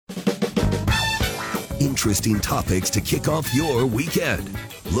interesting topics to kick off your weekend.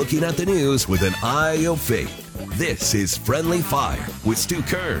 Looking at the news with an eye of faith. This is Friendly Fire with Stu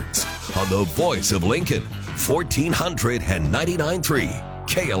Kerns on the voice of Lincoln, 1499.3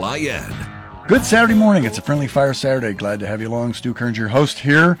 KLIN. Good Saturday morning. It's a Friendly Fire Saturday. Glad to have you along. Stu Kerns, your host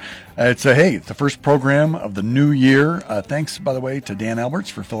here. It's the first program of the new year. Thanks, by the way, to Dan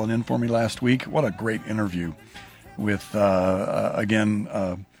Alberts for filling in for me last week. What a great interview with,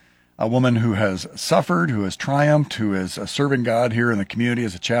 a woman who has suffered, who has triumphed, who is serving God here in the community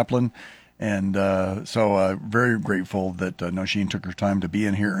as a chaplain. And so very grateful that Nosheen took her time to be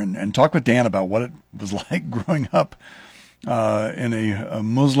in here and talk with Dan about what it was like growing up in a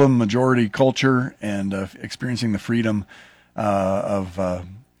Muslim majority culture and experiencing the freedom of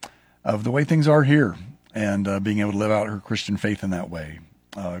the way things are here and being able to live out her Christian faith in that way.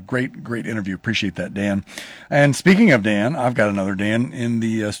 Great interview. Appreciate that, Dan. And speaking of Dan, I've got another Dan in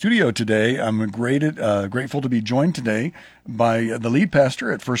the studio today. I'm grateful to be joined today by the lead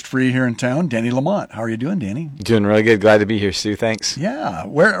pastor at First Free here in town, Danny Lamonte. How are you doing, Danny? Doing really good. Glad to be here, Stu. Thanks. Yeah.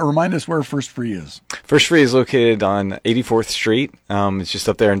 Remind us where First Free is. First Free is located on 84th Street. It's just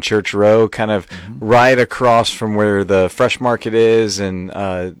up there in Church Row, kind of right across from where the Fresh Market is, and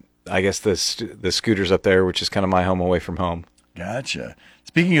I guess the Scooters up there, which is kind of my home away from home. Gotcha.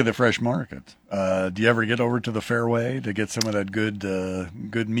 Speaking of the Fresh Market, do you ever get over to the Fairway to get some of that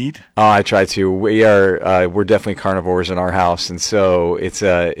good meat? Oh, I try to. We're definitely carnivores in our house, and so it's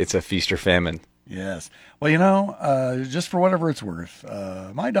a feast or famine. Yes. Well, just for whatever it's worth,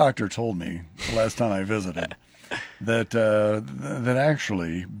 my doctor told me the last time I visited that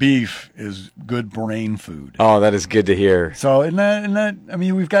actually beef is good brain food. Oh, that is good to hear. So in that, I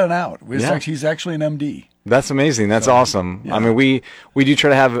mean, we've got an out. He's actually an MD. That's amazing. That's awesome. Yeah. I mean, we do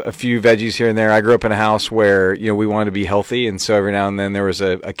try to have a few veggies here and there. I grew up in a house where, we wanted to be healthy, and so every now and then there was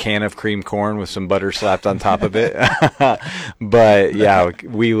a can of cream corn with some butter slapped on top of it. But yeah,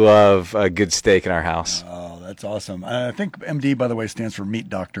 we love a good steak in our house. Oh, that's awesome. I think MD, by the way, stands for meat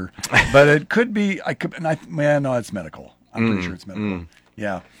doctor, but it could be. No, it's medical. I'm pretty sure it's medical.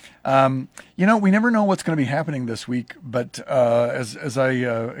 Yeah. We never know what's going to be happening this week, but as I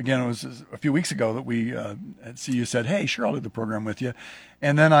again, it was a few weeks ago that we you said, "Hey, sure, I'll do the program with you,"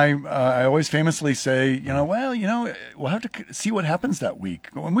 and then I always famously say, we'll have to see what happens that week,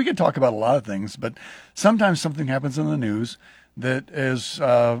 and we could talk about a lot of things, but sometimes something happens in the news that is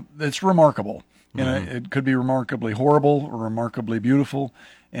it's remarkable. It could be remarkably horrible or remarkably beautiful,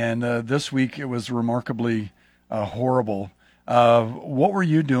 and this week it was remarkably horrible. What were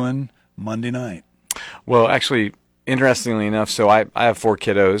you doing Monday night? Well, actually, interestingly enough, so I have 4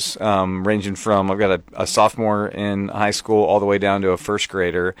 kiddos, ranging from I've got a sophomore in high school all the way down to a first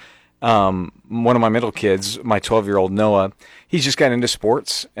grader. One of my middle kids, my 12-year-old Noah, he's just got into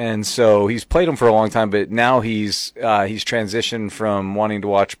sports, and so he's played them for a long time, but now he's transitioned from wanting to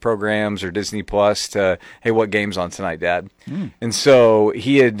watch programs or Disney Plus to, hey, what game's on tonight, Dad? And so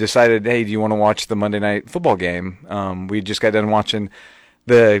he had decided, hey, do you want to watch the Monday night football game? We just got done watching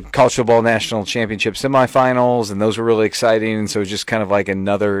the College Football National Championship semifinals, and those were really exciting, and so it was just kind of like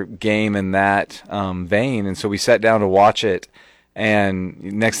another game in that vein, and so we sat down to watch it. And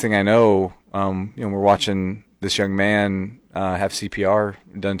next thing I know, we're watching this young man have CPR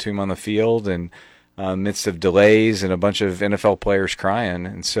done to him on the field, and midst of delays and a bunch of NFL players crying.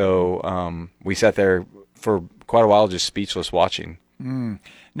 And so we sat there for quite a while just speechless watching.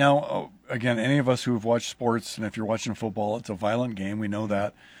 Now, again, any of us who have watched sports, and if you're watching football, it's a violent game. We know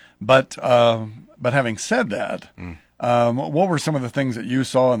that. But having said that, what were some of the things that you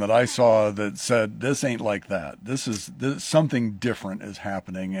saw and that I saw that said, this ain't like that? This something different is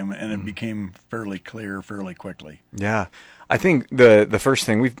happening, and it became fairly clear fairly quickly. Yeah. I think the first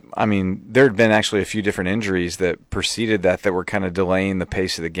thing there had been actually a few different injuries that preceded that were kind of delaying the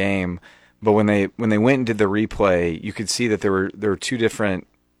pace of the game. But when they went and did the replay, you could see that there were 2 different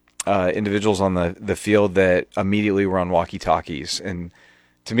individuals on the field that immediately were on walkie-talkies. And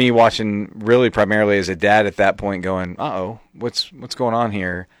to me, watching really primarily as a dad at that point going, what's going on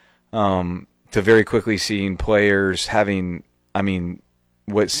here? To very quickly seeing players having,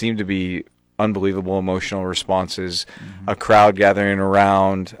 what seemed to be unbelievable emotional responses, a crowd gathering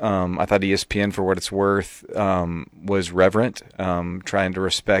around. I thought ESPN, for what it's worth, was reverent, trying to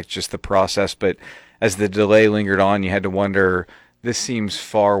respect just the process. But as the delay lingered on, you had to wonder, this seems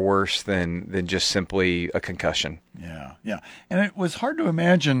far worse than just simply a concussion. Yeah. And it was hard to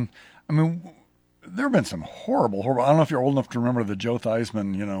imagine. There have been some horrible. I don't know if you're old enough to remember the Joe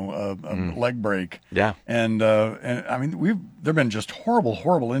Theismann, leg break. Yeah. And there've been just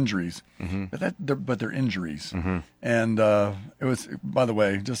horrible injuries. But they're injuries. And it was, by the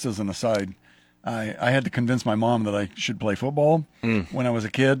way, just as an aside, I had to convince my mom that I should play football when I was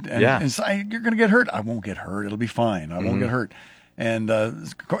a kid. And, Yeah. and say, you're going to get hurt. I won't get hurt. It'll be fine. I won't get hurt. And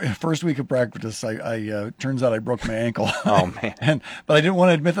first week of practice, I turns out I broke my ankle. Oh, man. But I didn't want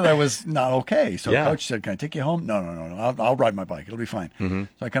to admit that I was not okay. So Yeah. coach said, "Can I take you home?" No. I'll ride my bike. It'll be fine.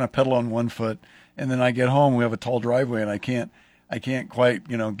 So I kind of pedal on one foot, and then I get home. We have a tall driveway, and I can't quite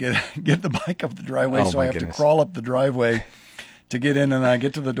get the bike up the driveway. Oh, So my I have goodness. to crawl up the driveway to get in, and I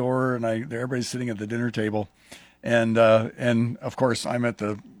get to the door, and everybody's sitting at the dinner table, and of course I'm at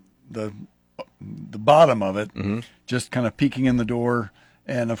the bottom of it, just kind of peeking in the door,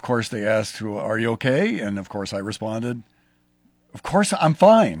 and of course they asked, "Are you okay?" And of course I responded, "Of course I'm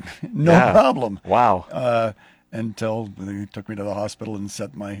fine, no Yeah. problem." Wow. Until they took me to the hospital and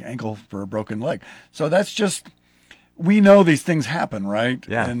set my ankle for a broken leg. So that's just, we know these things happen, right?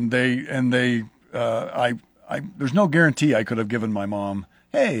 Yeah. And there's no guarantee I could have given my mom,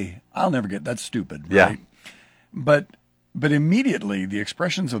 "Hey, I'll never get that's stupid," Yeah. right? But immediately the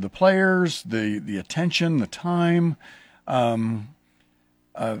expressions of the players, the attention, the time.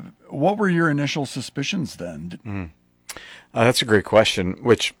 What were your initial suspicions then? That's a great question.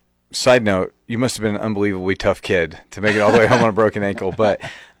 Which, side note, you must have been an unbelievably tough kid to make it all the way home on a broken ankle. But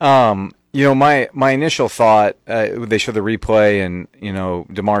my initial thought, they show the replay, and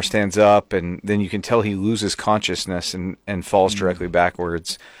DeMar stands up, and then you can tell he loses consciousness and falls directly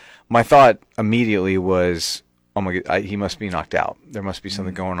backwards. My thought immediately was, "Oh my God, he must be knocked out. There must be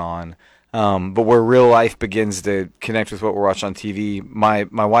something going on." But where real life begins to connect with what we're watching on TV,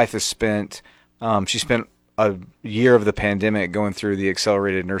 my wife has spent a year of the pandemic going through the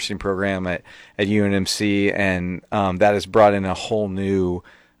accelerated nursing program at UNMC, and that has brought in a whole new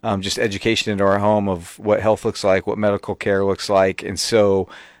just education into our home of what health looks like, what medical care looks like. And so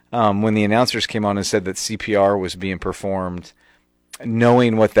when the announcers came on and said that CPR was being performed,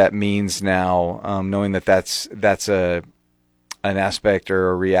 knowing what that means now, knowing that that's an aspect or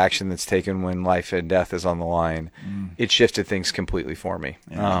a reaction that's taken when life and death is on the line, it shifted things completely for me.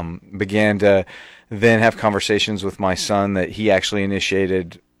 Yeah. Began to then have conversations with my son that he actually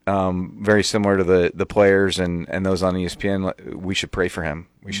initiated, very similar to the players and those on ESPN. We should pray for him.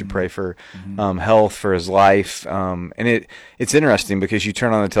 We should pray for health, for his life. And it's interesting because you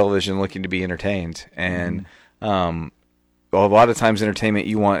turn on the television looking to be entertained, and a lot of times entertainment,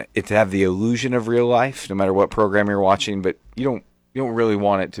 you want it to have the illusion of real life, no matter what program you're watching, but you don't really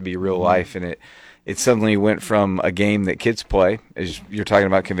want it to be real life. And it suddenly went from a game that kids play, as you're talking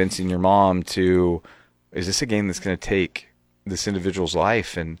about convincing your mom, to, is this a game that's going to take this individual's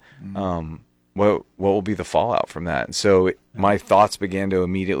life, and what will be the fallout from that? And so my thoughts began to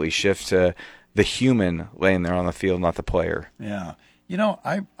immediately shift to the human laying there on the field, not the player. Yeah.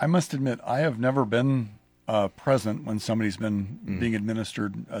 I must admit, I have never been present when somebody's been being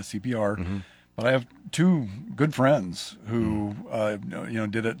administered CPR, but I have two good friends who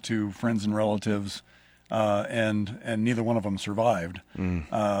did it to friends and relatives, and neither one of them survived.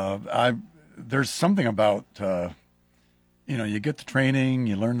 There's something about you get the training,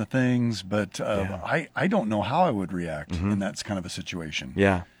 you learn the things, but I don't know how I would react in that kind of a situation.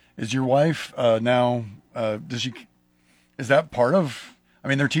 Yeah. Is your wife now? Is that part of? I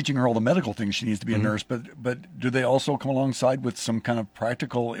mean, they're teaching her all the medical things she needs to be a nurse, but do they also come alongside with some kind of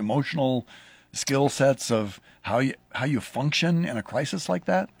practical, emotional skill sets of how you function in a crisis like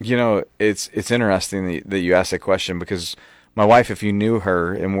that? It's interesting that you asked that question, because my wife, if you knew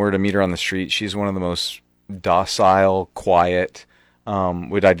her and were to meet her on the street, she's one of the most docile, quiet,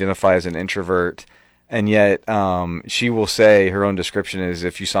 would identify as an introvert. And yet she will say, her own description is,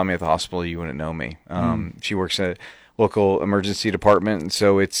 if you saw me at the hospital, you wouldn't know me. She works at local emergency department, and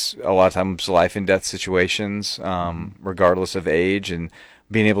so it's a lot of times life and death situations, regardless of age, and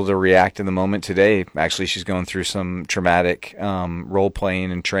being able to react in the moment. Today, actually, she's going through some traumatic role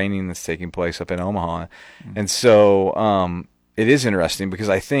playing and training that's taking place up in Omaha. And so it is interesting, because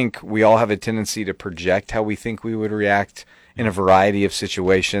I think we all have a tendency to project how we think we would react in a variety of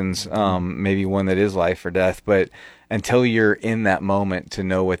situations, maybe one that is life or death, but until you're in that moment to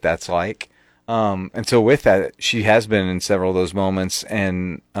know what that's like. And so with that, she has been in several of those moments,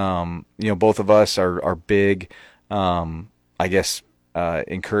 and both of us are big,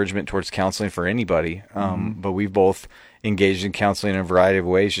 encouragement towards counseling for anybody. But we've both engaged in counseling in a variety of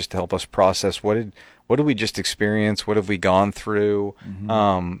ways just to help us process what did we just experience, what have we gone through.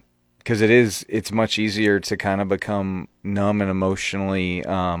 Because it's much easier to kind of become numb and emotionally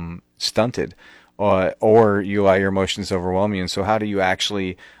stunted, or you allow your emotions to overwhelm you. And so how do you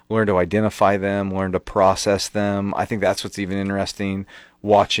actually learn to identify them, learn to process them? I think that's what's even interesting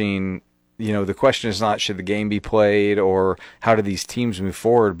watching. The question is not, should the game be played, or how do these teams move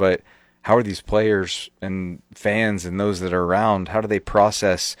forward, but how are these players and fans and those that are around, how do they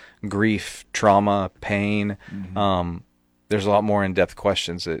process grief, trauma, pain? There's a lot more in-depth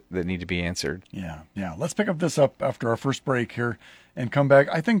questions that need to be answered. Yeah. Let's pick this up after our first break here and come back.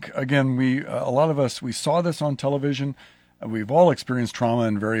 I think, again, a lot of us, we saw this on television. We've all experienced trauma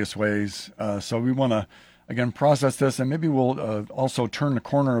in various ways. So we want to, again, process this, and maybe we'll also turn the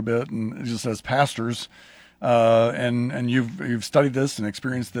corner a bit, and just as pastors, and you've studied this and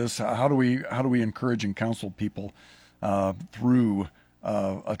experienced this. How do we encourage and counsel people through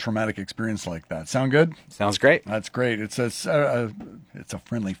a traumatic experience like that? Sound good? Sounds great. That's great. It's a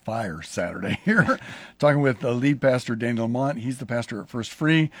Friendly Fire Saturday here. Talking with the lead pastor, Daniel Lamonte. He's the pastor at First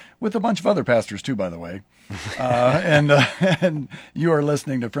Free, with a bunch of other pastors too, by the way. And you are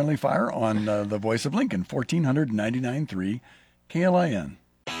listening to Friendly Fire on the Voice of Lincoln, 1499.3 KLIN.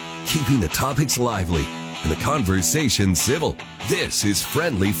 Keeping the topics lively and the conversation civil. This is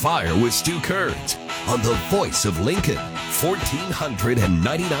Friendly Fire with Stu Kerns on the Voice of Lincoln,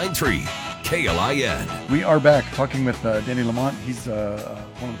 1499.3 KLIN. We are back talking with Danny Lamonte. He's one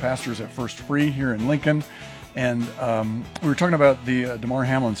of the pastors at First Free here in Lincoln. And we were talking about the Damar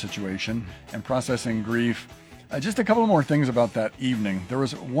Hamlin situation and processing grief. Just a couple more things about that evening. There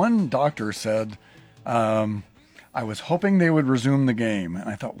was one doctor said, I was hoping they would resume the game. And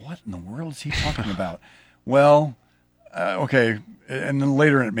I thought, what in the world is he talking about? Well, okay. And then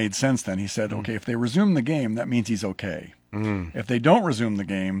later it made sense then. He said, okay, if they resume the game, that means he's okay. If they don't resume the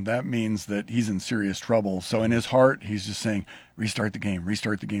game, that means that he's in serious trouble. So in his heart, he's just saying, restart the game,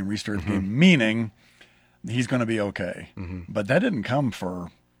 restart the game, restart the game, meaning he's going to be okay. But that didn't come for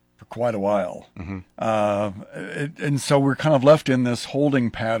quite a while. And so we're kind of left in this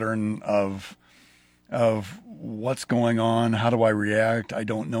holding pattern of what's going on. How do I react? I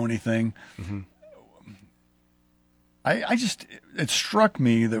don't know anything. It struck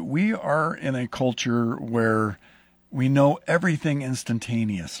me that we are in a culture where we know everything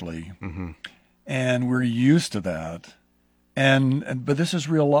instantaneously, and we're used to that. But this is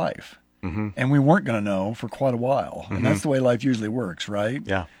real life. And we weren't going to know for quite a while. And that's the way life usually works, right?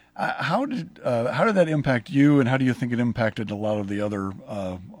 Yeah. How did that impact you, and how do you think it impacted a lot of the other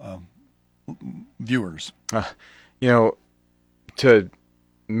viewers? To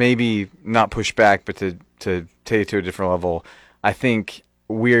maybe not push back, but to take it to a different level, I think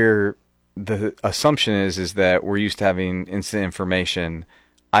the assumption is that we're used to having instant information.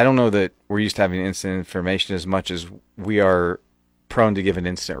 I don't know that we're used to having instant information as much as we are prone to give an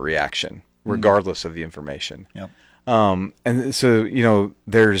instant reaction, regardless of the information. Yep. And so,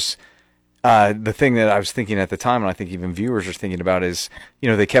 there's the thing that I was thinking at the time, and I think even viewers are thinking about is,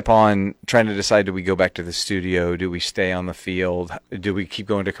 they kept on trying to decide, do we go back to the studio? Do we stay on the field? Do we keep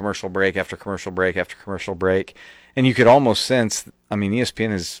going to commercial break after commercial break after commercial break? And you could almost sense,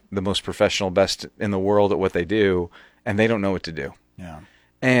 ESPN is the most professional, best in the world at what they do, and they don't know what to do. Yeah.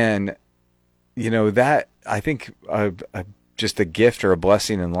 And, that, I think, just a gift or a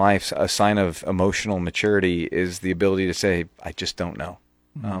blessing in life, a sign of emotional maturity, is the ability to say, I just don't know.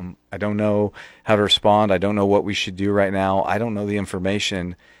 I don't know how to respond. I don't know what we should do right now. I don't know the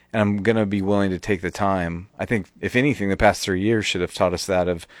information, and I'm going to be willing to take the time. I think, if anything, the past 3 years should have taught us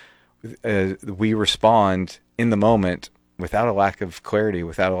that we respond in the moment without a lack of clarity,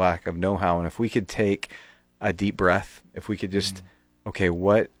 without a lack of know-how. And if we could take a deep breath, if we could just, okay,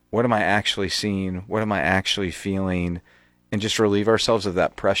 what am I actually seeing? What am I actually feeling? And just relieve ourselves of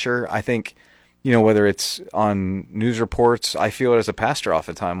that pressure. I think, whether it's on news reports, I feel it as a pastor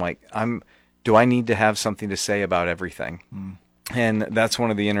often time, like, do I need to have something to say about everything? And that's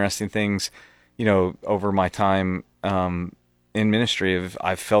one of the interesting things, over my time in ministry,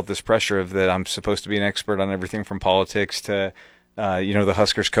 I've felt this pressure of that I'm supposed to be an expert on everything from politics to, the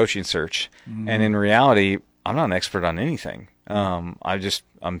Huskers coaching search. And in reality, I'm not an expert on anything. I'm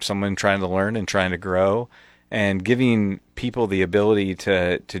someone trying to learn and trying to grow. And giving people the ability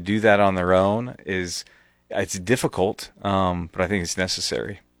to do that on their own it's difficult, but I think it's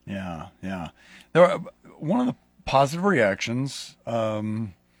necessary. Yeah. One of the positive reactions,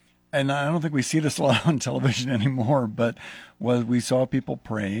 and I don't think we see this a lot on television anymore, but we saw people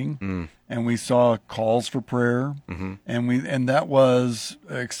praying, and we saw calls for prayer, and that was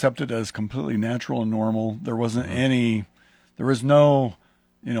accepted as completely natural and normal. There wasn't there was no,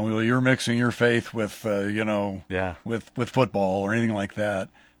 you're mixing your faith with, with football or anything like that.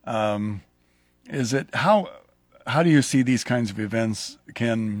 Is it how do you see these kinds of events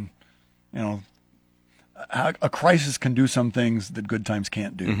can, how a crisis can do some things that good times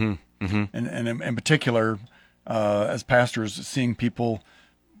can't do? And in particular, as pastors, seeing people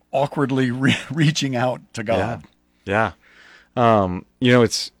awkwardly reaching out to God. Yeah.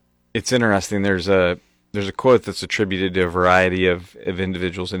 It's it's interesting. There's a quote that's attributed to a variety of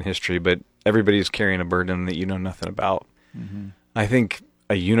individuals in history, but everybody is carrying a burden that you know nothing about. Mm-hmm. I think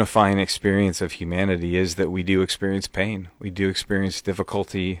a unifying experience of humanity is that we do experience pain. We do experience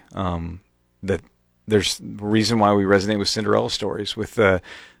difficulty. That there's a reason why we resonate with Cinderella stories. With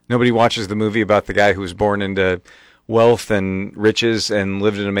nobody watches the movie about the guy who was born into wealth and riches and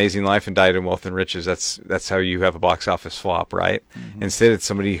lived an amazing life and died in wealth and riches. That's how you have a box office flop, right? Mm-hmm. Instead, it's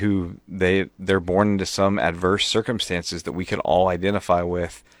somebody who they're born into some adverse circumstances that we can all identify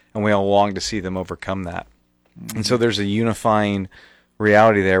with, and we all long to see them overcome that. Mm-hmm. And so there's a unifying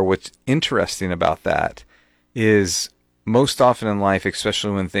reality there. What's interesting about that is most often in life,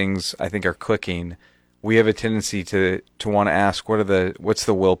 especially when things I think are clicking, we have a tendency to want to ask, what's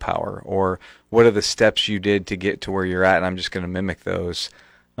the willpower, or what are the steps you did to get to where you're at, and I'm just going to mimic those.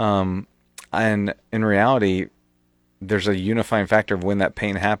 And in reality, there's a unifying factor of when that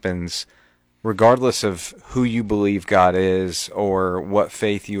pain happens, regardless of who you believe God is or what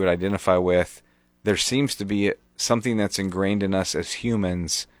faith you would identify with, there seems to be something that's ingrained in us as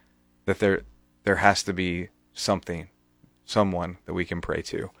humans that there has to be someone that we can pray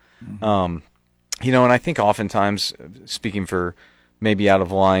to. Mm-hmm. And I think oftentimes, speaking for maybe out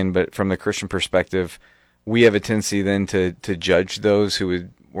of line, but from the Christian perspective, we have a tendency then to judge those who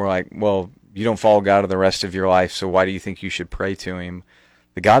were like, well, you don't follow God in the rest of your life, so why do you think you should pray to him?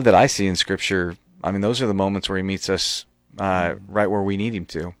 The God that I see in Scripture, I mean, those are the moments where he meets us right where we need him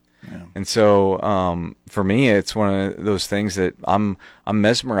to. Yeah. And so for me, it's one of those things that I'm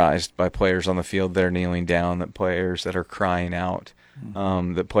mesmerized by players on the field that are kneeling down, that players that are crying out,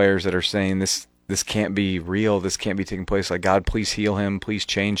 that players that are saying this can't be real, this can't be taking place. Like, God, please heal him, please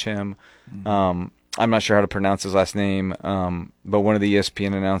change him. Mm-hmm. I'm not sure how to pronounce his last name, but one of the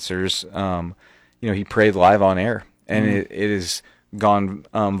ESPN announcers, he prayed live on air, and it has gone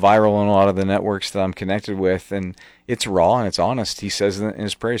viral on a lot of the networks that I'm connected with, and it's raw and it's honest. He says in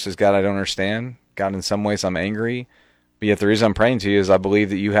his prayer, he says, God, I don't understand. God, in some ways I'm angry, but yet the reason I'm praying to you is I believe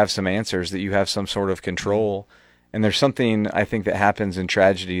that you have some answers, that you have some sort of control. And there's something, I think, that happens in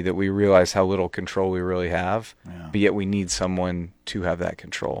tragedy that we realize how little control we really have, but yet we need someone to have that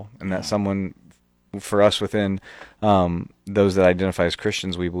control. And that someone, for us within those that identify as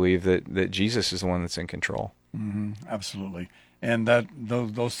Christians, we believe that Jesus is the one that's in control. Mm-hmm. Absolutely. And that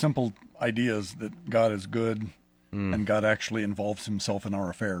those simple ideas that God is good and God actually involves himself in our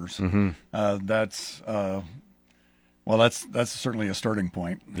affairs, that's certainly a starting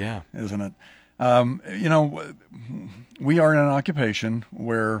point, isn't it? We are in an occupation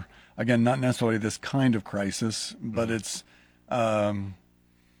where, again, not necessarily this kind of crisis, but it's, but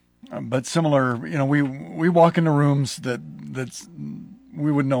similar. We walk into rooms that's we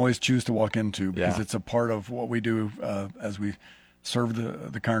wouldn't always choose to walk into because it's a part of what we do as we serve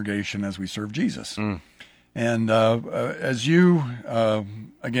the congregation, as we serve Jesus. And as you,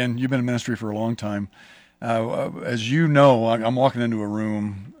 again, you've been in ministry for a long time. As you know, I'm walking into a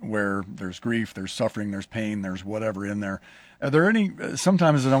room where there's grief, there's suffering, there's pain, there's whatever in there. Are there any,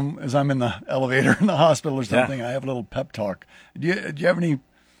 sometimes as I'm in the elevator in the hospital or something, I have a little pep talk. Do you have any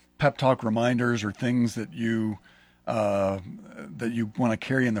pep talk reminders or things that you want to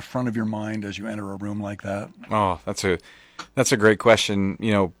carry in the front of your mind as you enter a room like that? Oh, that's a great question.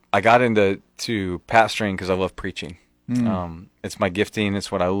 I got into pastoring because I love preaching. It's my gifting.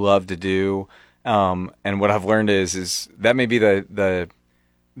 It's what I love to do. And what I've learned is that may be the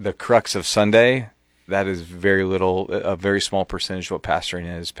crux of Sunday. That is a very small percentage of what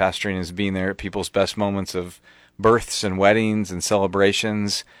pastoring is. Pastoring is being there at people's best moments of births and weddings and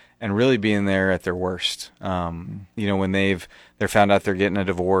celebrations, and really being there at their worst. When they're found out they're getting a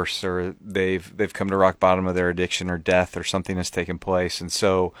divorce, or they've come to rock bottom of their addiction or death, or something has taken place. And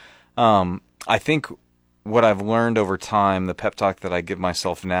so, I think what I've learned over time, the pep talk that I give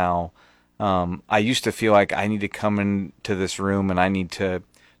myself now, I used to feel like I need to come into this room and I need to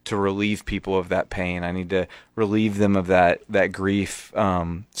relieve people of that pain. I need to relieve them of that grief.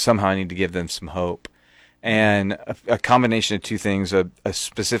 Somehow I need to give them some hope. And a combination of two things, a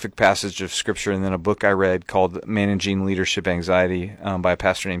specific passage of Scripture and then a book I read called Managing Leadership Anxiety by a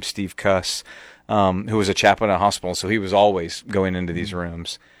pastor named Steve Cuss, who was a chaplain at a hospital, so he was always going into these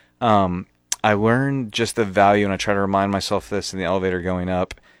rooms. I learned just the value, and I try to remind myself this in the elevator going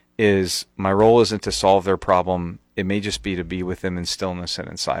up, is my role isn't to solve their problem. It may just be to be with them in stillness and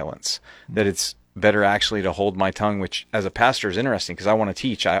in silence. That it's better actually to hold my tongue, which as a pastor is interesting because I want to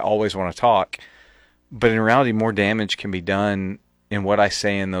teach. I always want to talk. But in reality, more damage can be done in what I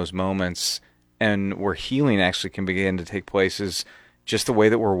say in those moments, and where healing actually can begin to take place is just the way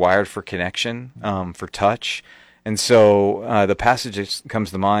that we're wired for connection, for touch. And so the passage that comes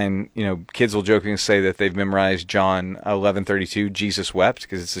to mind, kids will jokingly say that they've memorized John 11:32, Jesus wept,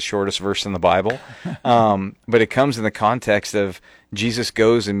 because it's the shortest verse in the Bible. But it comes in the context of Jesus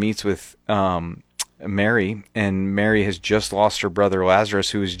goes and meets with Mary, and Mary has just lost her brother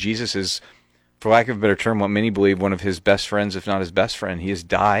Lazarus, who is Jesus's, for lack of a better term, what many believe one of his best friends, if not his best friend. He has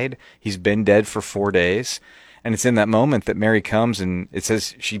died. He's been dead for 4 days. And it's in that moment that Mary comes, and it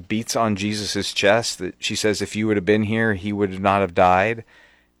says she beats on Jesus' chest, that she says, if you would have been here, he would not have died.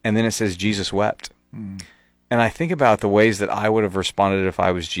 And then it says Jesus wept. And I think about the ways that I would have responded if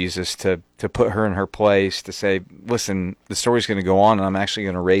I was Jesus, to put her in her place, to say, listen, the story's going to go on, and I'm actually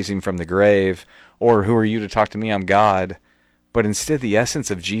going to raise him from the grave. Or who are you to talk to me? I'm God. But instead, the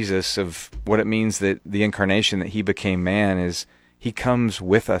essence of Jesus, of what it means that the incarnation, that he became man, is he comes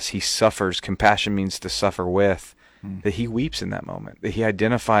with us. He suffers. Compassion means to suffer with. That he weeps in that moment, that he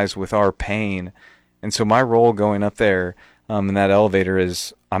identifies with our pain. And so my role going up there in that elevator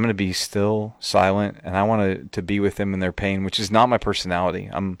is I'm going to be still, silent, and I want to be with them in their pain, which is not my personality.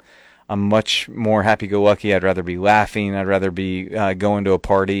 I'm much more happy-go-lucky. I'd rather be laughing. I'd rather be going to a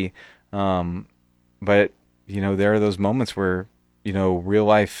party. But, there are those moments where, real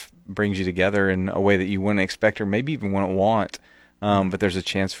life brings you together in a way that you wouldn't expect or maybe even wouldn't want. But there's a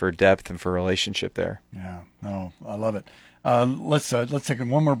chance for depth and for relationship there. Yeah, no, I love it. Let's take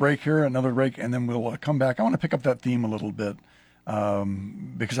one more break here, another break, and then we'll come back. I want to pick up that theme a little bit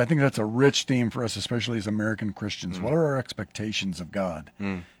because I think that's a rich theme for us, especially as American Christians. What are our expectations of God?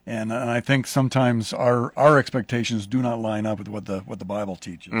 And I think sometimes our expectations do not line up with what the Bible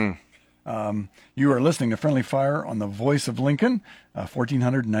teaches. You are listening to Friendly Fire on the Voice of Lincoln,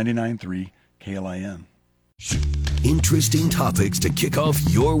 1499.3 KLIN. Interesting topics to kick off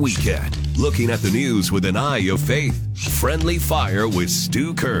your weekend. Looking at the news with an eye of faith. Friendly Fire with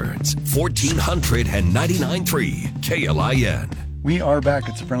Stu Kerns, 1499.3 KLIN. We are back.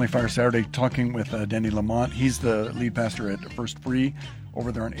 It's a Friendly Fire Saturday talking with Danny Lamonte. He's the lead pastor at First Free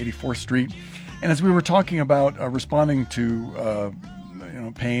over there on 84th Street. And as we were talking about responding to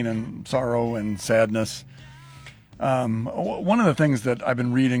pain and sorrow and sadness, one of the things that I've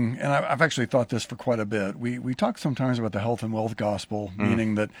been reading, and I've actually thought this for quite a bit, we talk sometimes about the health and wealth gospel,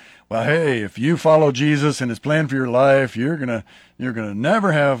 meaning that, well, hey, if you follow Jesus and his plan for your life, you're gonna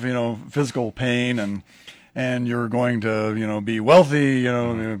never have physical pain, and you're going to be wealthy,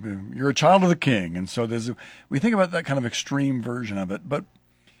 you're a child of the King, and so we think about that kind of extreme version of it, but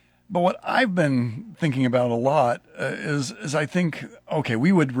what I've been thinking about a lot is I think, okay,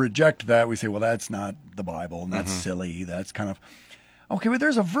 we would reject that. We say, well, that's not the Bible, and that's silly. That's kind of, okay, but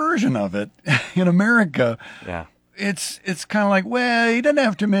there's a version of it in America. Yeah. It's kind of like, well, he doesn't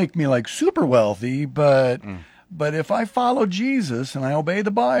have to make me like super wealthy, but if I follow Jesus and I obey the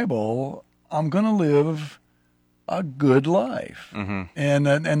Bible, I'm going to live a good life. And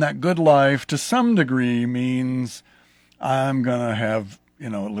that good life to some degree means I'm going to have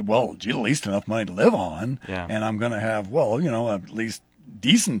at least enough money to live on, and I'm going to have, at least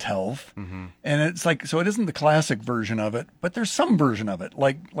decent health. And it's like, so it isn't the classic version of it, but there's some version of it.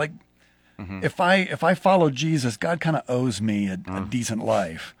 Like if I follow Jesus, God kind of owes me a decent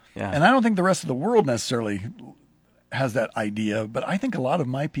life. And I don't think the rest of the world necessarily has that idea, but I think a lot of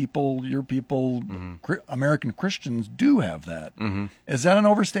my people, your people, American Christians do have that. Is that an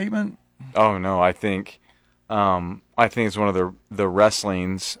overstatement? Oh, no, I think it's one of the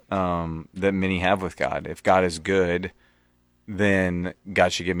wrestlings that many have with God. If God is good, then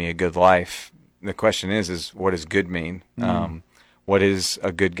God should give me a good life. The question is what does good mean? What is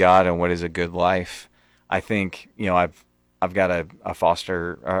a good God and what is a good life? I think I've got a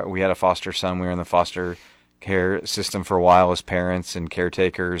foster. We had a foster son. We were in the foster care system for a while as parents and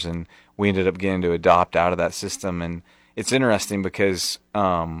caretakers, and we ended up getting to adopt out of that system. And it's interesting because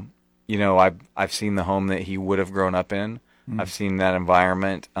I've seen the home that he would have grown up in. I've seen that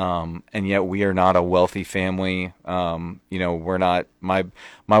environment, and yet we are not a wealthy family. We're not. My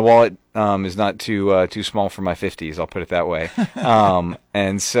wallet is not too small for my 50s. I'll put it that way.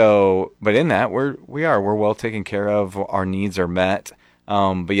 And so, but in that we're well taken care of. Our needs are met,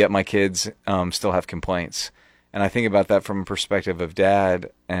 but yet my kids still have complaints. And I think about that from a perspective of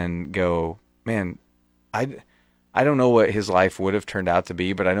dad, and go, man, I don't know what his life would have turned out to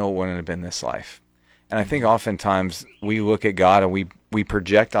be, but I know it wouldn't have been this life. And I think oftentimes we look at God and we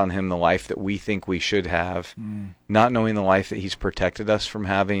project on him the life that we think we should have, not knowing the life that he's protected us from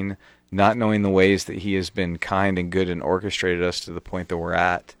having, not knowing the ways that he has been kind and good and orchestrated us to the point that we're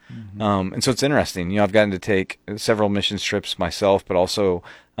at. And so it's interesting. I've gotten to take several missions trips myself, but also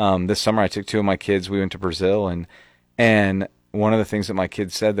this summer I took 2 of my kids. We went to Brazil, and one of the things that my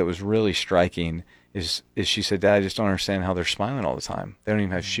kids said that was really striking is she said, Dad, I just don't understand how they're smiling all the time. They don't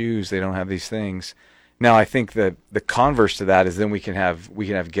even have shoes. They don't have these things. Now, I think that the converse to that is then we can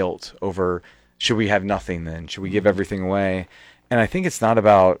have guilt over, should we have nothing then? Should we give everything away? And I think it's not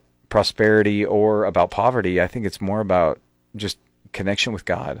about prosperity or about poverty. I think it's more about just connection with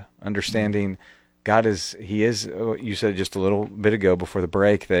God, understanding God is, you said just a little bit ago before the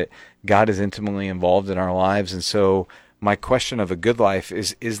break, that God is intimately involved in our lives. And so my question of a good life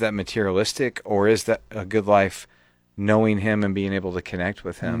is that materialistic, or is that a good life knowing him and being able to connect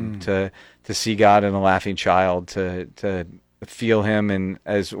with him, to see God in a laughing child, to feel him, and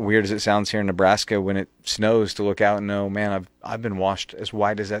as weird as it sounds here in Nebraska, when it snows, to look out and know, man, I've been washed as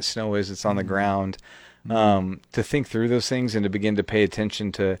white as that snow is. It's on the ground. To think through those things and to begin to pay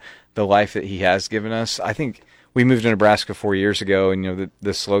attention to the life that he has given us. I think we moved to Nebraska 4 years ago, and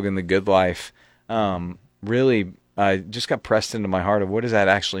the slogan, "The Good Life," really just got pressed into my heart of what does that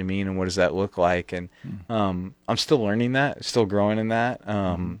actually mean and what does that look like. And I'm still learning that, still growing in that.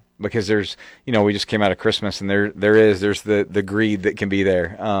 Because there's, we just came out of Christmas, and there's the greed that can be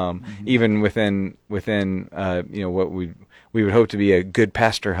there, even within what we would hope to be a good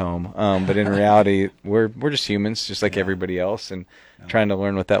pastor home, but in reality, we're just humans, just like everybody else, and trying to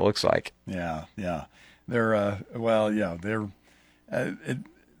learn what that looks like. Yeah.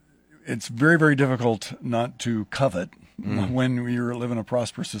 It's very, very difficult not to covet when you're living in a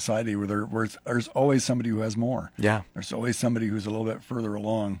prosperous society where there's always somebody who has more. Yeah. There's always somebody who's a little bit further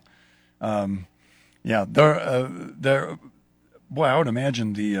along. Boy, I would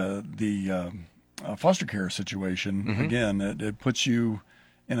imagine the foster care situation, again, it puts you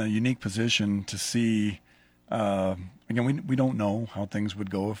in a unique position to see, again, we don't know how things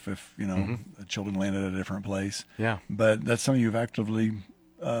would go if the children landed at a different place. Yeah. But that's something you've actively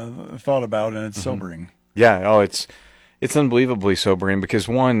thought about, and it's sobering. Yeah. Oh, it's unbelievably sobering, because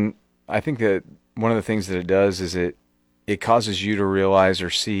I think that one of the things that it does is it causes you to realize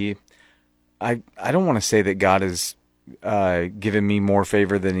or see, I don't want to say that God has given me more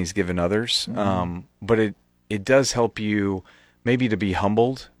favor than he's given others, but it does help you maybe to be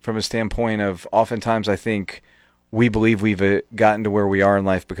humbled from a standpoint of, oftentimes I think we believe we've gotten to where we are in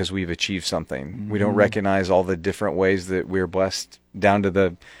life because we've achieved something. We don't recognize all the different ways that we're blessed, down to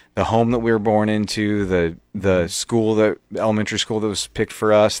the home that we were born into, the school, the elementary school that was picked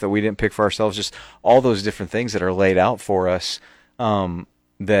for us that we didn't pick for ourselves, just all those different things that are laid out for us.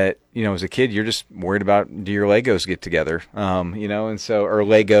 That, as a kid, you're just worried about, do your Legos get together? And so, or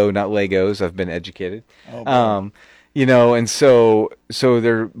Lego, not Legos. I've been educated. And so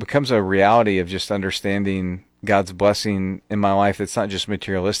there becomes a reality of just understanding God's blessing in my life. That's not just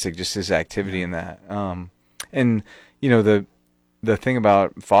materialistic, just his activity in that. And the thing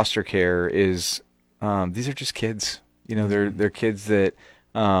about foster care is, these are just kids. They're kids that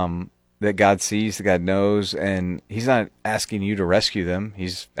God sees, that God knows, and he's not asking you to rescue them.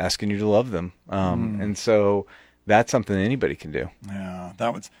 He's asking you to love them. And so that's something anybody can do. Yeah,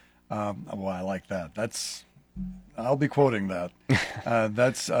 that was, I like that. I'll be quoting that.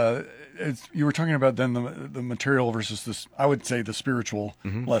 You were talking about then the material versus this, I would say the spiritual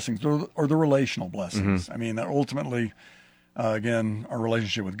blessings or the relational blessings. I mean, that ultimately, again, our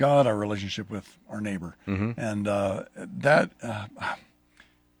relationship with God, our relationship with our neighbor. And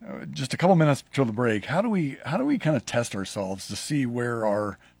just a couple minutes till the break, how do we kind of test ourselves to see where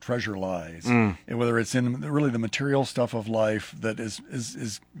our treasure lies, and whether it's in really the material stuff of life that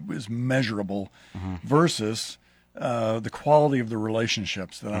is measurable versus the quality of the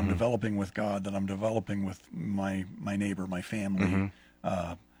relationships that I'm developing with God, that I'm developing with my neighbor, my family.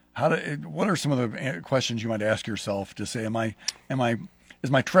 What are some of the questions you might ask yourself to say,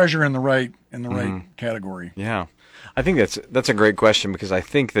 is my treasure in the right category? Yeah. I think that's a great question, because I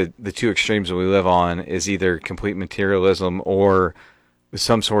think that the two extremes that we live on is either complete materialism or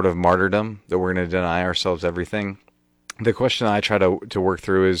some sort of martyrdom, that we're going to deny ourselves everything. The question I try to work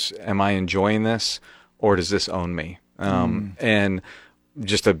through is, am I enjoying this, or does this own me? And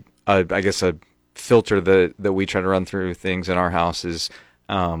just I guess a filter that we try to run through things in our house is,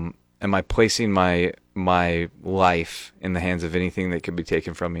 am I placing my life in the hands of anything that could be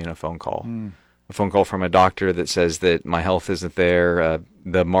taken from me in a phone call? A phone call from a doctor that says that my health isn't there,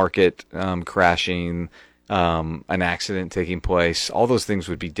 the market crashing, an accident taking place. All those things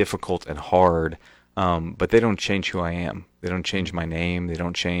would be difficult and hard, but they don't change who I am. They don't change my name. They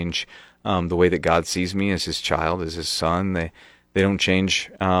don't change the way that God sees me as his child, as his son. They don't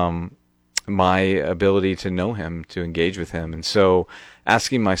change my ability to know him, to engage with him. And so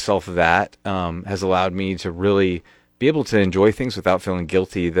asking myself that has allowed me to really be able to enjoy things without feeling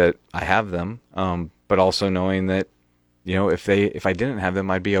guilty that I have them, but also knowing that, if I didn't have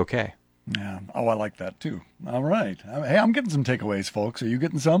them, I'd be okay. Yeah. Oh, I like that too. All right. Hey, I'm getting some takeaways, folks. Are you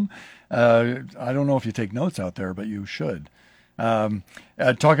getting some? I don't know if you take notes out there, but you should.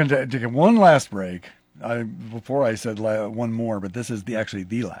 Talking to get one last break. Before I said one more, but this is actually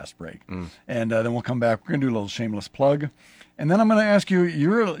the last break. And then we'll come back. We're going to do a little shameless plug. And then I'm going to ask you,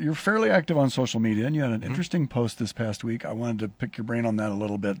 you're fairly active on social media, and you had an interesting post this past week. I wanted to pick your brain on that a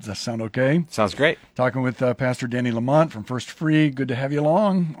little bit. Does that sound okay? Sounds great. Talking with Pastor Danny Lamonte from First Free. Good to have you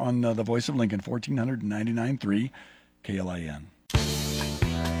along on the Voice of Lincoln, 1499.3 KLIN.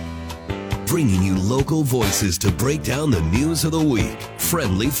 Bringing you local voices to break down the news of the week.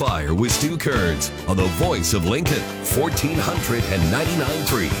 Friendly Fire with Stu Kerns on the Voice of Lincoln,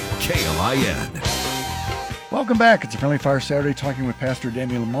 1499.3 KLIN. Welcome back. It's a Friendly Fire Saturday, talking with Pastor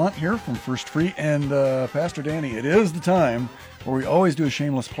Danny Lamonte here from First Free. And Pastor Danny, it is the time where we always do a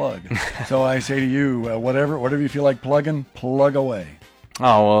shameless plug. So I say to you, whatever you feel like plugging, plug away.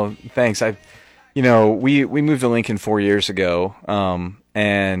 Oh, well, thanks. We moved to Lincoln 4 years ago,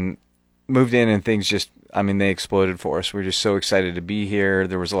 and moved in, and things just, they exploded for us. We were just so excited to be here.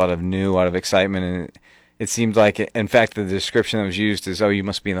 There was a lot of excitement, and it seemed like, in fact, the description that was used is, oh, you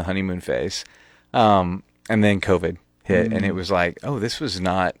must be in the honeymoon phase. And then COVID hit, and it was like, oh, this was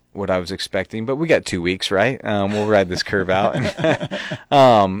not what I was expecting, but we got 2 weeks, right? We'll ride this curve out.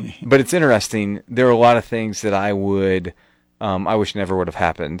 But it's interesting. There are a lot of things that I wish never would have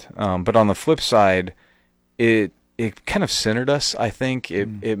happened. But on the flip side, it kind of centered us, I think.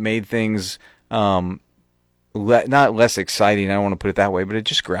 It made things not less exciting, I don't want to put it that way, but it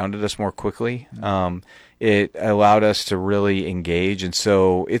just grounded us more quickly. It allowed us to really engage, and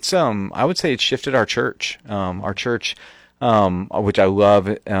so it's I would say it shifted our church. Which I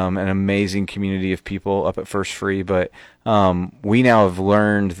love, an amazing community of people up at First Free, but we now have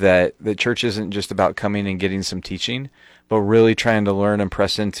learned that the church isn't just about coming and getting some teaching, but really trying to learn and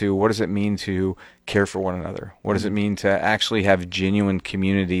press into what does it mean to care for one another? What does it mean to actually have genuine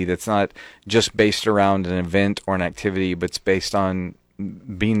community that's not just based around an event or an activity, but it's based on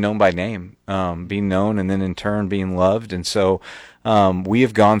being known by name, being known, and then in turn being loved. And so we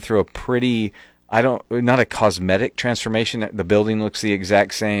have gone through a pretty, not a cosmetic transformation. The building looks the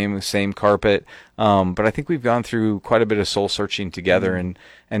exact same carpet, but I think we've gone through quite a bit of soul searching together, and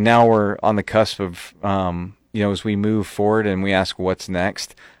now we're on the cusp of, as we move forward and we ask what's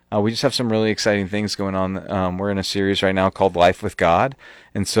next. We just have some really exciting things going on. We're in a series right now called Life with God,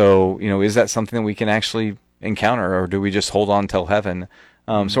 and so is that something that we can actually encounter, or do we just hold on till heaven?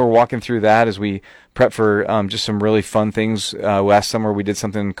 So we're walking through that as we prep for just some really fun things. Last summer we did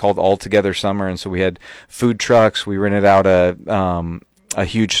something called All Together Summer, and so we had food trucks. We rented out a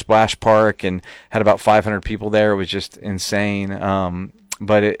huge splash park and had about 500 people there. It was just insane,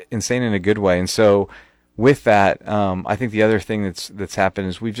 but insane in a good way. And so with that, I think the other thing that's happened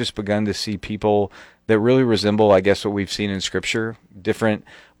is we've just begun to see people that really resemble, I guess, what we've seen in Scripture, different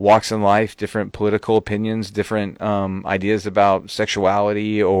walks in life, different political opinions, different ideas about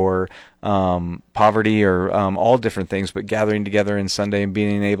sexuality or poverty, or all different things, but gathering together in Sunday and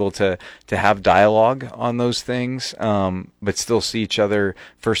being able to have dialogue on those things, but still see each other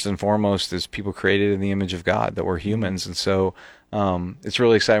first and foremost as people created in the image of God, that we're humans. And so it's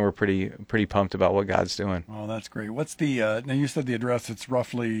really exciting. We're pretty pumped about what God's doing. Oh, that's great. What's the now you said the address? It's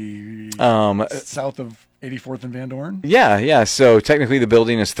roughly south of 84th and Van Dorn? Yeah. So technically the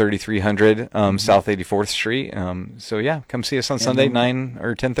building is 3300 South 84th Street. So yeah, come see us on Sunday, 9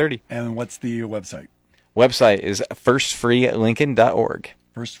 or 10:30. And what's the website? Website is firstfreelincoln.org.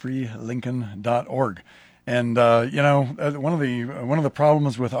 Firstfreelincoln.org. And one of the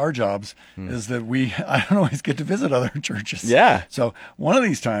problems with our jobs is that I don't always get to visit other churches. Yeah. So one of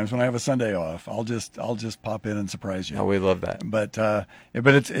these times when I have a Sunday off, I'll just pop in and surprise you. Oh, we love that. But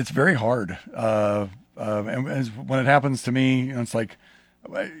it's very hard. And when it happens to me, it's like,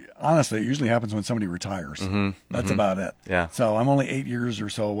 honestly, it usually happens when somebody retires. That's about it. Yeah. So I'm only 8 years or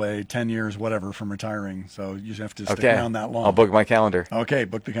so away, 10 years, whatever, from retiring. So you just have to stick around that long. I'll book my calendar. Okay,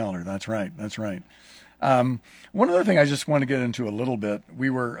 book the calendar. That's right. One other thing I just want to get into a little bit.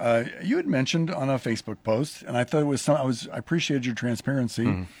 We were you had mentioned on a Facebook post, and I thought it was I appreciated your transparency.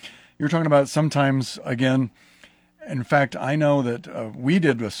 You were talking about sometimes, again. In fact, I know that we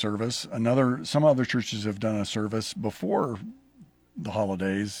did a service. Some other churches have done a service before the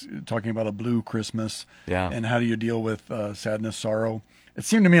holidays, talking about a blue Christmas. Yeah. And how do you deal with sadness, sorrow. It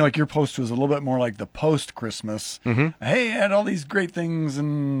seemed to me like your post was a little bit more like the post-Christmas. Hey, I had all these great things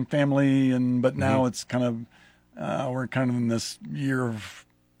and family, but now it's kind of we're kind of in this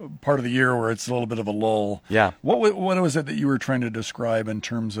part of the year where it's a little bit of a lull. Yeah. What was it that you were trying to describe in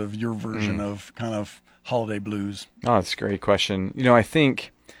terms of your version of kind of holiday blues? Oh, that's a great question. I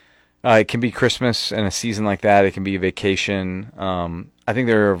think It can be Christmas and a season like that. It can be a vacation. I think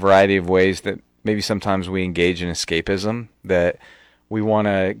there are a variety of ways that maybe sometimes we engage in escapism, that we want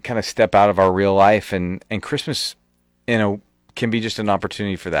to kind of step out of our real life, and Christmas, can be just an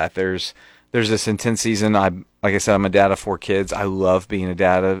opportunity for that. There's this intense season. Like I said, I'm a dad of 4 kids. I love being a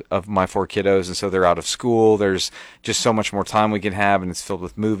dad of my 4 kiddos, and so they're out of school. There's just so much more time we can have, and it's filled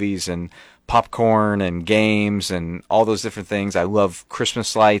with movies and popcorn and games and all those different things. I love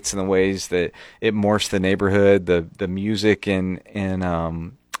Christmas lights and the ways that it morphs the neighborhood, the music in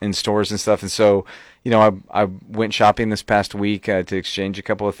stores and stuff. And so, I went shopping this past week to exchange a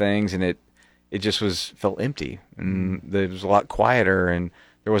couple of things, and it just felt empty, and it was a lot quieter, and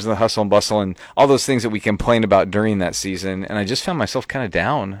there wasn't the hustle and bustle and all those things that we complain about during that season. And I just found myself kind of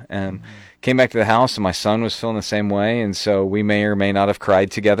down, and came back to the house, and my son was feeling the same way. And so we may or may not have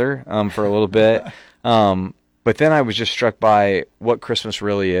cried together for a little bit. But then I was just struck by what Christmas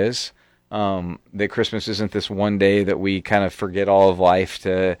really is. That Christmas isn't this one day that we kind of forget all of life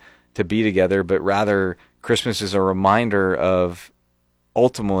to be together, but rather Christmas is a reminder of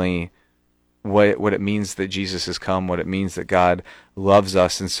ultimately what it means that Jesus has come, what it means that God loves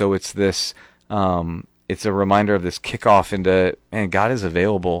us. And so it's this, it's a reminder of this kickoff into, man, God is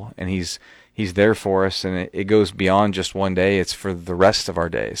available, and He's there for us, and it goes beyond just one day. It's for the rest of our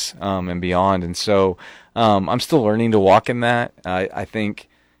days, and beyond. And so, I'm still learning to walk in that. I think,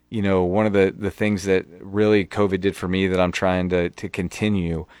 one of the things that really COVID did for me that I'm trying to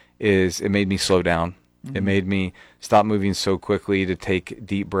continue is it made me slow down. Mm-hmm. It made me stop moving so quickly, to take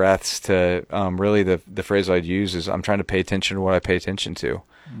deep breaths, to really the phrase I'd use is I'm trying to pay attention to what I pay attention to.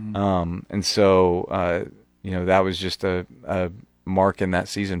 Mm-hmm. And so, that was just a mark in that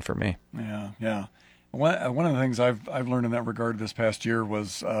season for me. Yeah, yeah. One of the things I've learned in that regard this past year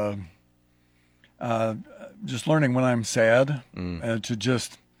was just learning when I'm sad to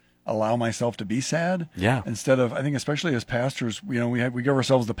just allow myself to be sad. Yeah. Instead of, I think especially as pastors, we give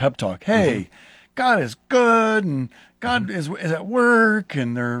ourselves the pep talk. Hey, God is good, and God is at work,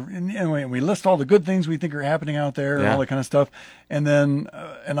 and we list all the good things we think are happening out there, and all that kind of stuff. And then,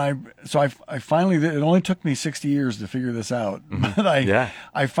 I finally, it only took me 60 years to figure this out, but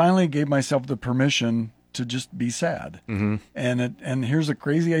I finally gave myself the permission to just be sad. Mm-hmm. And here's a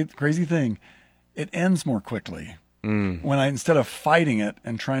crazy thing. It ends more quickly. When instead of fighting it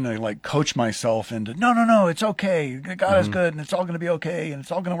and trying to coach myself into, no, it's okay. God is good, and it's all going to be okay, and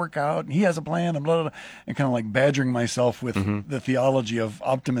it's all going to work out, and He has a plan, and blah, blah, blah, and kind of badgering myself with the theology of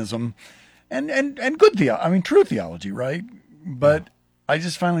optimism and good true theology, right? But I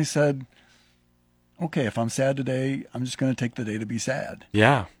just finally said, okay, if I'm sad today, I'm just going to take the day to be sad.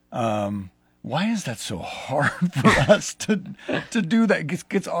 Yeah. Why is that so hard for us to do that? It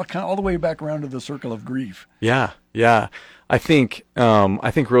gets all the way back around to the circle of grief. Yeah. I think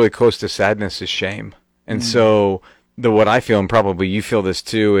really close to sadness is shame. And so what I feel, and probably you feel this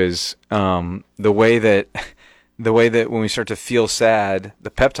too, is the way that when we start to feel sad,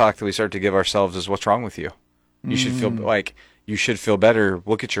 the pep talk that we start to give ourselves is, what's wrong with you? You should feel like you should feel better.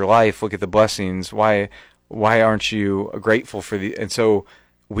 Look at your life. Look at the blessings. Why aren't you grateful for and so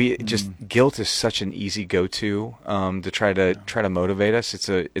guilt is such an easy go-to to try to motivate us.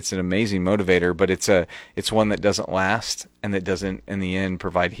 It's an amazing motivator, but it's one that doesn't last, and that doesn't in the end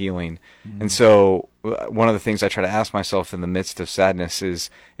provide healing. And so one of the things I try to ask myself in the midst of sadness is,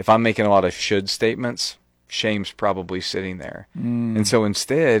 if I'm making a lot of should statements, shame's probably sitting there. And so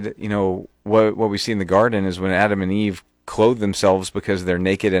instead, what we see in the garden is when Adam and Eve clothe themselves because they're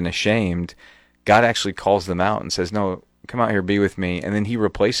naked and ashamed, God actually calls them out and says, no, come out here, be with me. And then He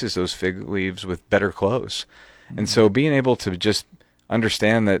replaces those fig leaves with better clothes. And so being able to just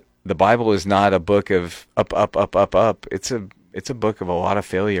understand that the Bible is not a book of up, up, up, up, up. It's a book of a lot of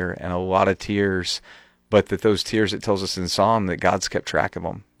failure and a lot of tears, but that those tears, it tells us in Psalm that God's kept track of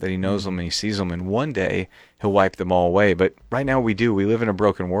them, that He knows them and He sees them, and one day He'll wipe them all away. But right now we live in a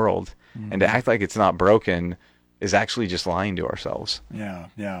broken world, and to act like it's not broken is actually just lying to ourselves. Yeah,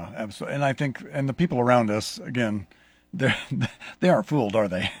 absolutely. And I think, and the people around us, again, they aren't fooled, are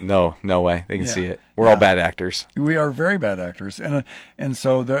they? No way. They can see it. We're all bad actors. We are very bad actors, and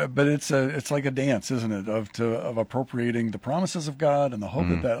so but it's like a dance, isn't it, of appropriating the promises of God and the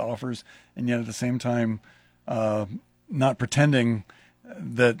hope that offers, and yet at the same time, not pretending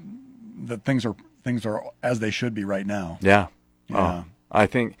that things are as they should be right now. Yeah. I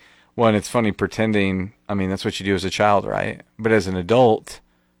think, one, it's funny pretending. I mean, that's what you do as a child, right? But as an adult,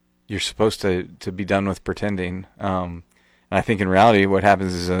 you're supposed to be done with pretending. And I think in reality, what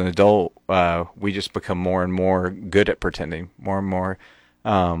happens is, as an adult, we just become more and more good at pretending, more and more,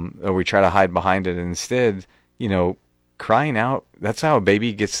 or we try to hide behind it. And instead, crying out, that's how a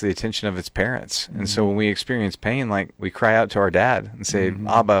baby gets the attention of its parents. And so when we experience pain, like, we cry out to our dad and say,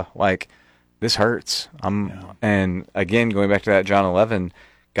 Abba, like, this hurts. And again, going back to that John 11,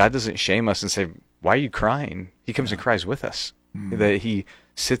 God doesn't shame us and say, why are you crying? He comes and cries with us. That he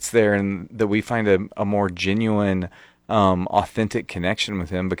sits there and that we find a more genuine, authentic connection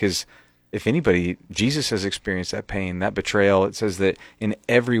with him, because if anybody, Jesus has experienced that pain, that betrayal. It says that in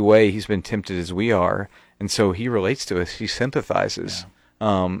every way he's been tempted as we are. And so he relates to us. He sympathizes.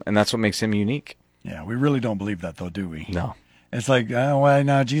 And that's what makes him unique. Yeah, we really don't believe that, though, do we? No. It's like, well,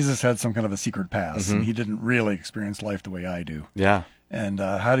 now Jesus had some kind of a secret past, and he didn't really experience life the way I do. Yeah. And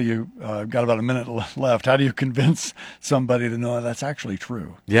how do you, got about a minute left, how do you convince somebody to know that's actually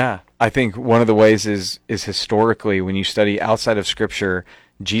true? Yeah. I think one of the ways is historically, when you study outside of Scripture,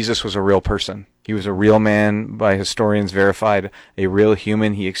 Jesus was a real person. He was a real man, by historians verified, a real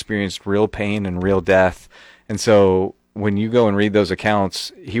human. He experienced real pain and real death. And so when you go and read those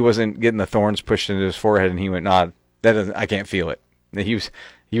accounts, he wasn't getting the thorns pushed into his forehead and he went, "Nah, I can't feel it."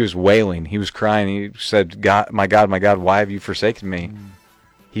 He was wailing. He was crying. He said, God, my God, why have you forsaken me?"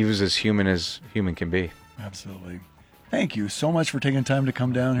 He was as human can be. Absolutely. Thank you so much for taking time to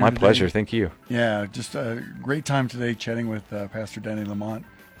come down here My today. pleasure. Thank you. Yeah, just a great time today chatting with Pastor Danny Lamonte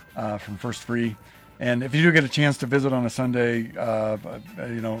from First Free. And if you do get a chance to visit on a Sunday,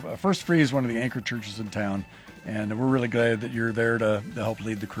 First Free is one of the anchor churches in town, and we're really glad that you're there to help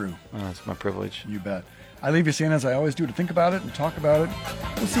lead the crew. Oh, it's my privilege. You bet. I leave you saying, as I always do, to think about it and talk about it.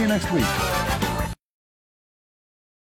 We'll see you next week.